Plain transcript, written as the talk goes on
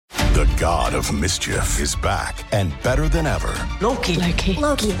The god of mischief is back and better than ever. Loki.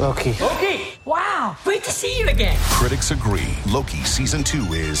 Wow, great to see you again. Critics agree Loki Season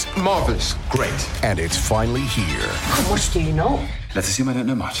 2 is marvelous. Great. And it's finally here. How much do you know? Let's assume I don't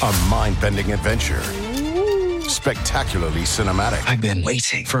know much. A mind-bending adventure. Spectacularly cinematic. I've been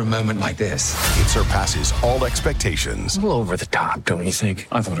waiting for a moment like this. It surpasses all expectations. A little over the top, don't you think?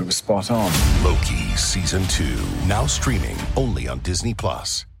 I thought it was spot on. Loki Season 2. Now streaming only on Disney+.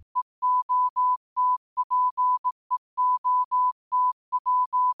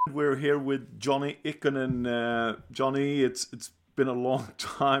 We're here with Joni Ikonen. Johnny, it's been a long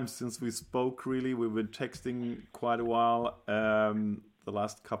time since we spoke, really. We've been texting quite a while, the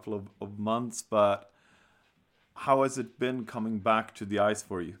last couple of months, but how has it been coming back to the ice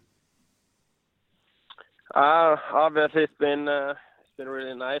for you? Obviously, it's been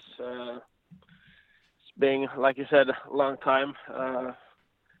really nice. It's been, like you said, a long time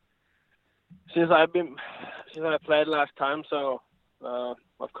since I played last time. So,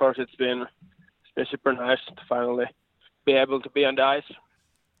 of course, it's been super nice to finally be able to be on the ice.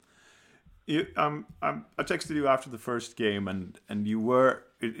 I texted you after the first game, and you were.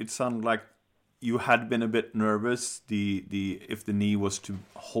 It sounded like you had been a bit nervous. If the knee was to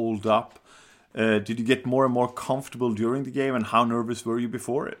hold up, did you get more and more comfortable during the game? And how nervous were you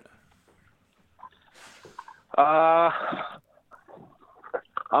before it? I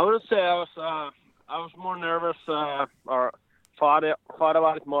would say I was more nervous or thought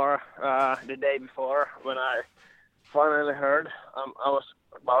about it more the day before when I finally heard I was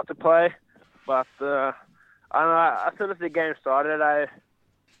about to play. But I don't know, as soon as the game started, I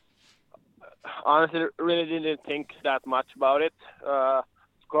honestly really didn't think that much about it. Of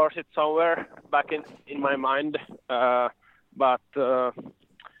course, it's somewhere back in my mind, but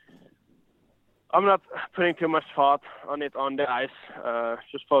I'm not putting too much thought on it on the ice,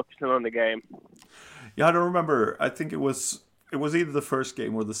 just focusing on the game. Yeah, I don't remember. I think it was either the first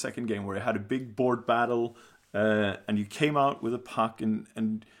game or the second game where you had a big board battle, and you came out with a puck,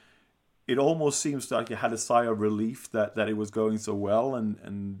 and it almost seems like you had a sigh of relief that it was going so well,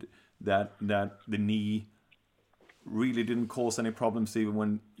 and that the knee really didn't cause any problems, even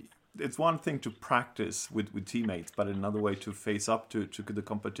when it's one thing to practice with teammates, but another way to face up to the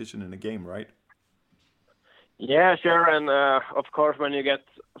competition in a game, right? Yeah, sure. And of course, when you get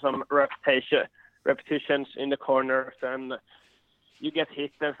some repetitions in the corners and you get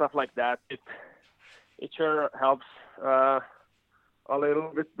hit and stuff like that, it sure helps a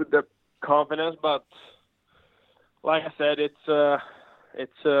little bit with the confidence. But like I said, it's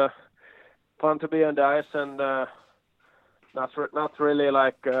fun to be on the ice, and not really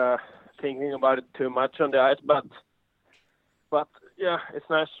like thinking about it too much on the ice. But yeah, it's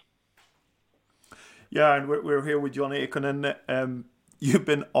nice. Yeah, and we're here with Joni Ikonen. You've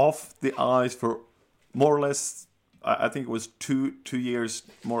been off the ice for more or less, I think it was two years,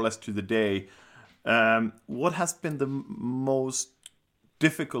 more or less to the day. What has been the most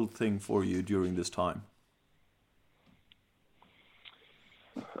difficult thing for you during this time?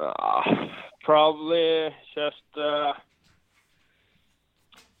 Probably just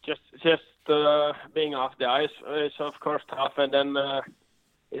being off the ice is of course tough, and then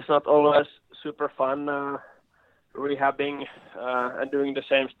it's not always super fun rehabbing and doing the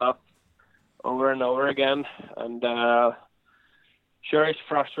same stuff over and over again. And sure, it's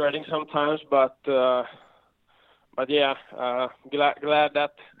frustrating sometimes, but yeah, glad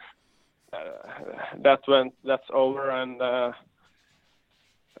that that's over, and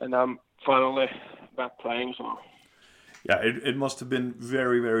I'm finally back playing. So yeah, it must have been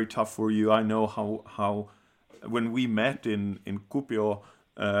very, very tough for you. I know how when we met in Kuopio,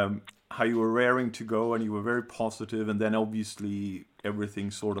 how you were raring to go and you were very positive, and then obviously everything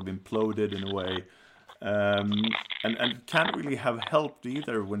sort of imploded in a way, and can't really have helped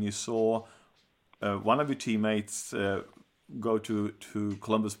either when you saw one of your teammates go to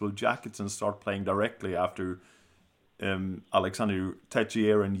Columbus Blue Jackets and start playing directly after Alexander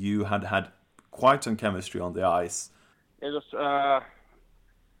Techier and you had quite some chemistry on the ice. It was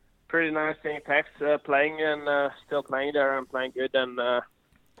pretty nice seeing Tex playing and still playing there and playing good, and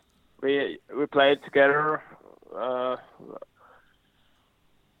we played together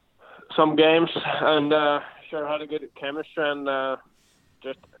some games, and sure had a good chemistry, and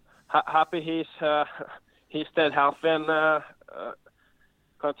just happy he stayed healthy and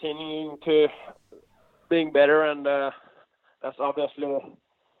continuing to being better, and that's obviously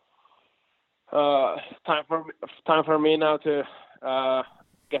time for me now to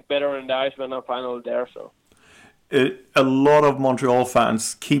get better on the ice when I'm finally there. So a lot of Montreal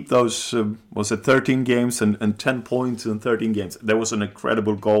fans keep those, was it 13 games and 10 points in 13 games. There was an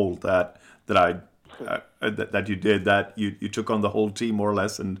incredible goal that you did, that you took on the whole team more or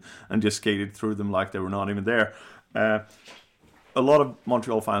less and just skated through them like they were not even there. A lot of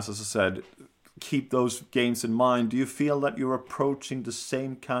Montreal fans, as I said, keep those games in mind. Do you feel that you're approaching the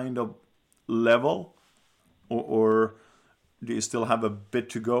same kind of level, or do you still have a bit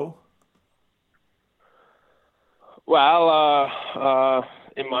to go? Well,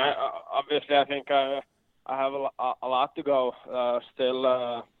 in my obviously, I think I have a lot to go still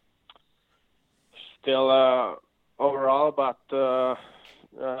overall, but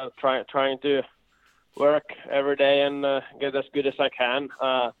trying to work every day and get as good as I can.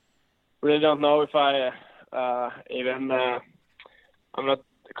 Really don't know if I even I'm not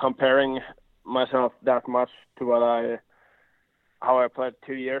comparing myself that much to how I played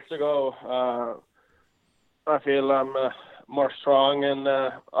 2 years ago. I feel I'm more strong and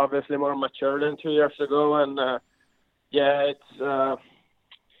obviously more mature than 2 years ago, and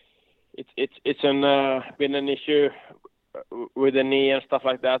it's been an issue with the knee and stuff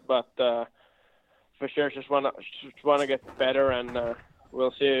like that, but for sure just wanna get better, and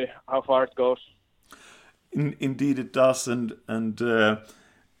we'll see how far it goes. Indeed, it does, and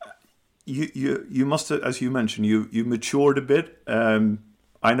you must have, as you mentioned, you matured a bit.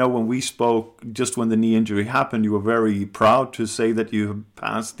 I know when we spoke, just when the knee injury happened, you were very proud to say that you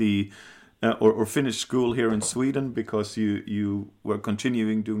passed the or finished school here in Sweden because you were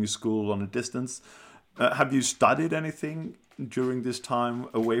continuing doing school on a distance. Have you studied anything during this time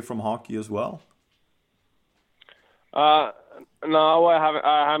away from hockey as well? No, I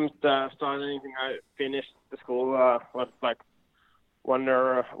haven't started anything. I finished the school like 1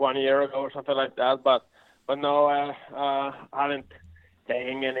 year ago or something like that. But no, I haven't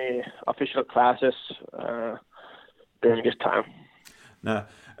taken any official classes during this time. Now,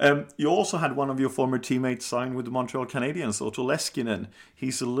 you also had one of your former teammates sign with the Montreal Canadiens, Otto Leskinen.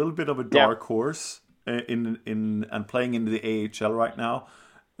 He's a little bit of a dark horse in and playing in the AHL right now.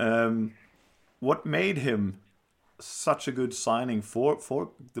 What made him such a good signing for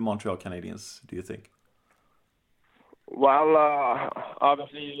the Montreal Canadiens, do you think? Well,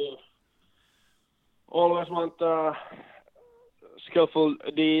 obviously, you always want skillful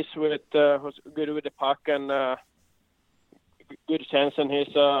Ds who's good with the puck and good sense, and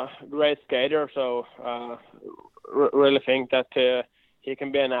he's a great skater. So really think that he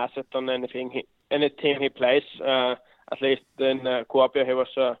can be an asset on any team he plays. At least in Kuopio, he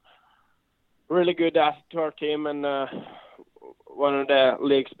was a really good asset to our team and one of the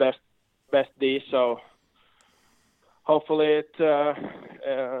league's best Ds. So hopefully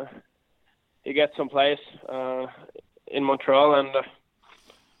he gets some place in Montreal and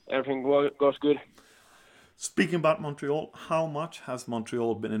everything goes good. Speaking about Montreal, how much has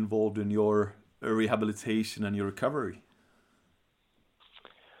Montreal been involved in your rehabilitation and your recovery?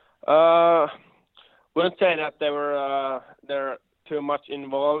 Wouldn't say that they're too much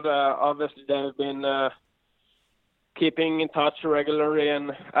involved. Obviously, they've been keeping in touch regularly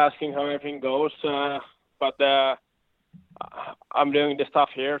and asking how everything goes. But I'm doing the stuff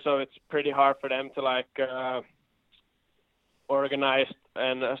here, so it's pretty hard for them to organize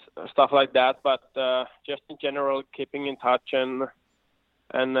and stuff like that. But just in general, keeping in touch and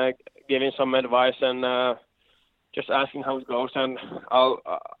giving some advice and just asking how it goes. And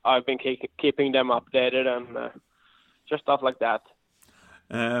I've been keeping them updated and just stuff like that.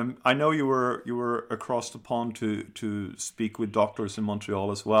 I know you were across the pond to speak with doctors in Montreal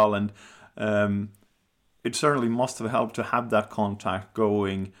as well, and it certainly must have helped to have that contact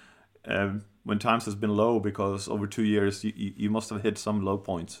going when times has been low, because over 2 years you must have hit some low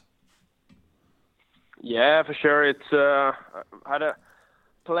points. Yeah, for sure. It's had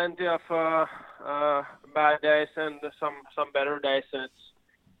plenty of bad days and some better days.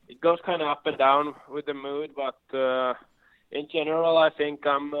 It goes kind of up and down with the mood, but in general, I think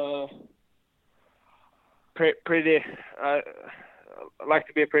I'm pretty. I like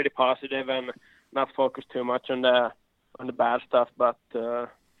to be pretty positive and not focus too much on the bad stuff. But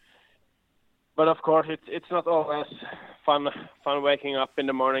of course, it's not always fun waking up in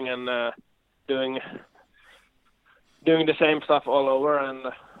the morning and doing the same stuff all over and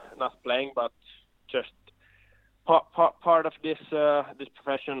not playing, but just part of this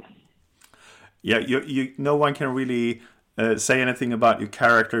profession. Yeah, you no one can really say anything about your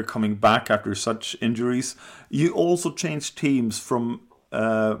character coming back after such injuries. You also changed teams from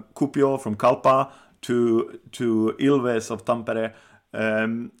Kuopio, from Kalpa to Ilves of Tampere.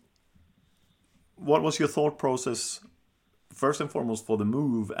 What was your thought process first and foremost for the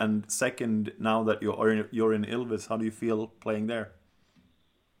move, and second, now that you're in Ilves, how do you feel playing there?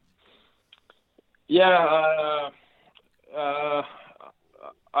 Yeah,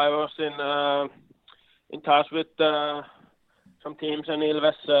 I was in touch with some teams in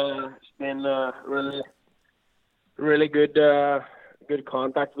Ilves. It's been really good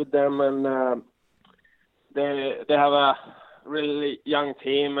contact with them, and they have a really young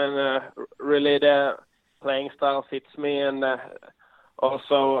team, and really the playing style fits me, and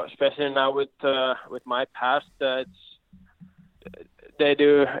also especially now with my past, they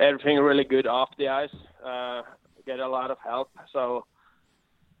do everything really good off the ice, get a lot of help, so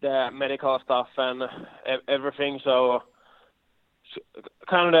the medical stuff and everything, so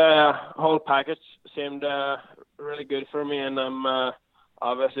kind of the whole package seemed really good for me, and I'm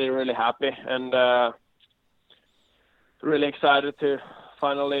obviously really happy and really excited to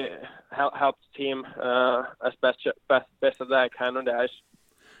finally help the team as best as I can on the ice.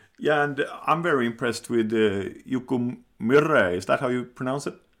 Yeah, and I'm very impressed with Jukka Myrre. Is that how you pronounce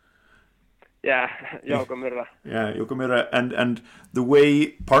it? Yeah, Jukka Myrre. Yeah, Jukka Myrre, and the way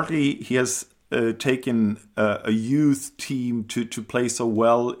partly he has taken a youth team to play so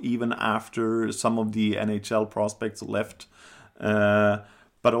well even after some of the NHL prospects left,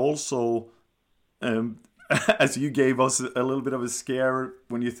 but also as you gave us a little bit of a scare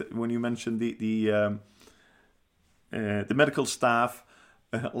when you mentioned the medical staff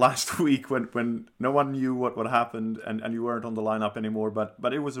last week when no one knew what happened and you weren't on the lineup anymore,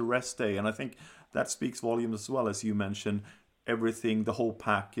 but it was a rest day, and I think that speaks volumes as well, as you mentioned. Everything, the whole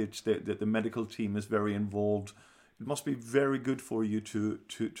package, the medical team is very involved. It must be very good for you to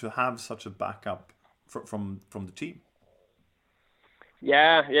have such a backup from the team.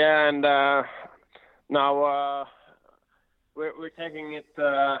 Yeah, and now we're taking it,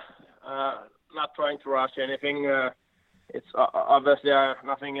 not trying to rush anything. It's obviously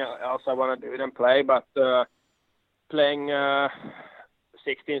nothing else I want to do than play, but playing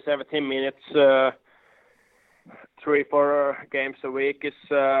 16, 17 minutes, 3-4 games a week is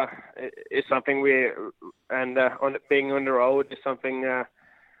something being on the road is something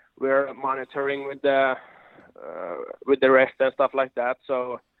we're monitoring with the rest and stuff like that.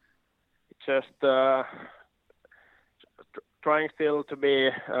 So just trying still to be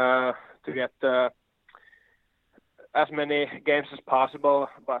to get as many games as possible,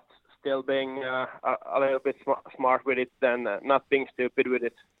 but still being a little bit smart with it and not being stupid with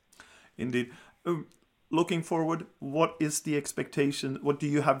it. Indeed. Looking forward, what is the expectation? What do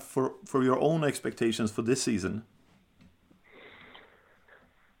you have for your own expectations for this season?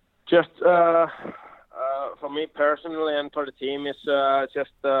 Just for me personally and for the team is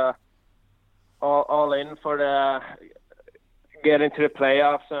just all in for the getting to the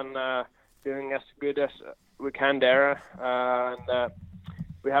playoffs and doing as good as we can there. And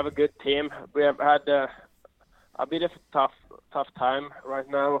we have a good team. We have had a bit of a tough time right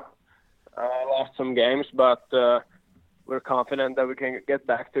now. Lost some games, but we're confident that we can get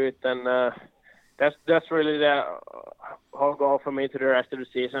back to it, and that's really the whole goal for me to the rest of the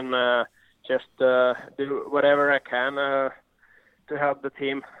season. Just do whatever I can to help the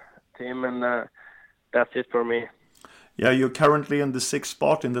team, and that's it for me. Yeah, you're currently in the 6th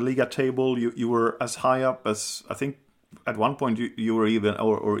spot in the Liga table. You were as high up as, I think at one point you were even,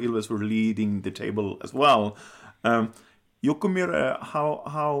 or Ilves were leading the table as well. Jukka Myrre,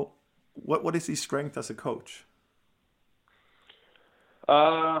 what is his strength as a coach?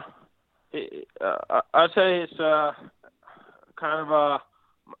 I'd say he's kind of a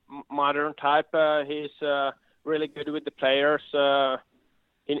modern type. He's really good with the players.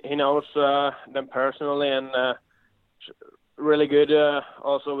 He knows them personally, and really good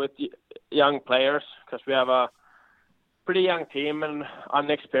also with young players, because we have a pretty young team and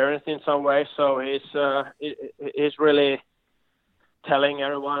unexperienced in some ways. So he's really telling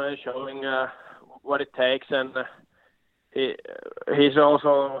everyone and showing what it takes, and he's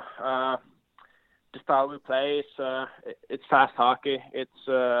also the style we play is it's fast hockey. It's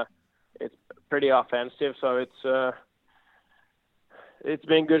pretty offensive, so it's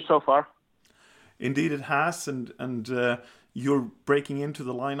been good so far. Indeed, it has, and you're breaking into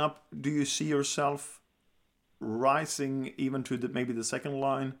the lineup. Do you see yourself rising even to maybe the second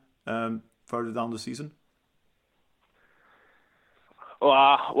line further down the season?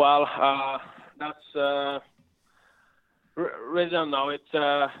 Well, that's really don't know. It's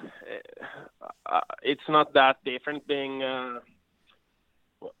not that different being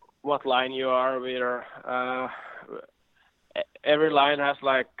what line you are. Every line has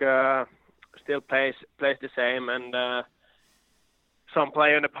still plays the same, and some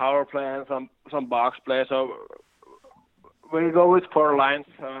play on the power play and some box play. So we'll go with 4 lines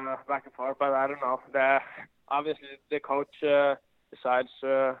back and forth, but I don't know. Obviously, the coach decides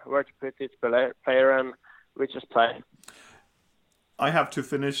where to put each player, and we just play. I have to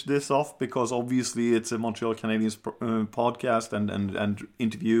finish this off because obviously it's a Montreal Canadiens podcast and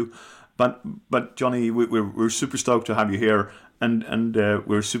interview. But Johnny, we're super stoked to have you here, and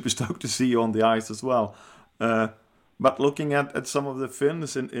we're super stoked to see you on the ice as well. But looking at some of the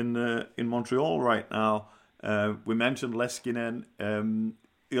Finns in Montreal right now, we mentioned Leskinen.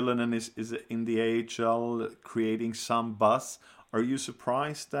 Ikonen is in the AHL creating some buzz. Are you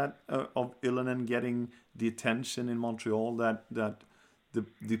surprised that of Ikonen getting the attention in Montreal that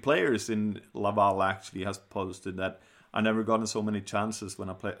the players in Laval actually has posted that I never gotten so many chances when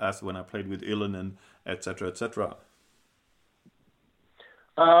I played with Ikonen, etc., etc.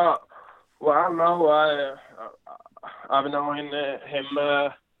 Well, no, I've known him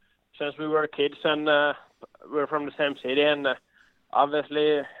since we were kids, and we're from the same city. And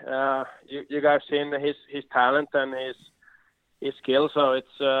obviously, you guys seen his talent and his skill. So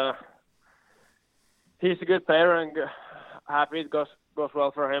it's he's a good player, and happy it goes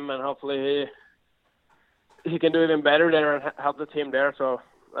well for him, and hopefully he can do even better there and help the team there. So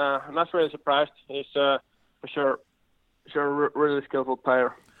I'm not really surprised. He's for sure really skillful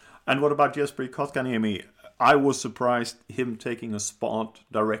player. And what about Jesper Kotkaniemi? I was surprised him taking a spot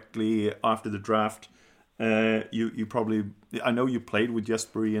directly after the draft. You probably, I know you played with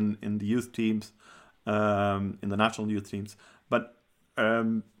Jesper in the youth teams, in the national youth teams, but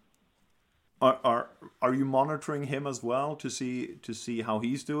are you monitoring him as well to see how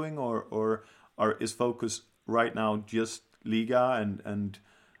he's doing, or is focus right now just Liga and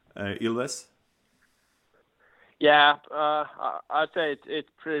Ilves? Yeah, I'd say it's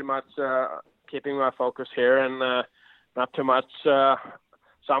pretty much keeping my focus here and not too much.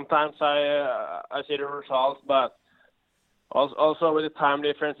 Sometimes I see the results, but also with the time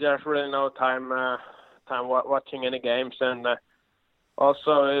difference, there's really no time watching any games, and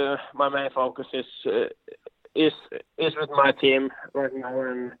also my main focus is with my team right now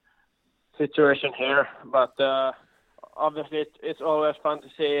and situation here. But obviously, it's always fun to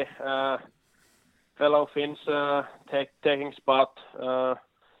see fellow Finns taking spot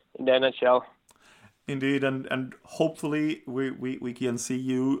in the NHL. Indeed, and hopefully we can see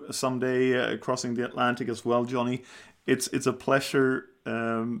you someday crossing the Atlantic as well, Johnny. It's a pleasure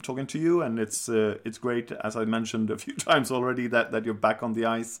talking to you, and it's great, as I mentioned a few times already, that you're back on the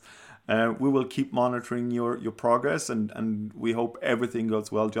ice. We will keep monitoring your progress, and we hope everything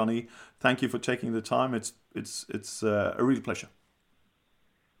goes well, Johnny. Thank you for taking the time. It's a real pleasure.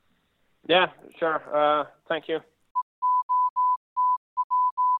 Yeah, sure. Thank you.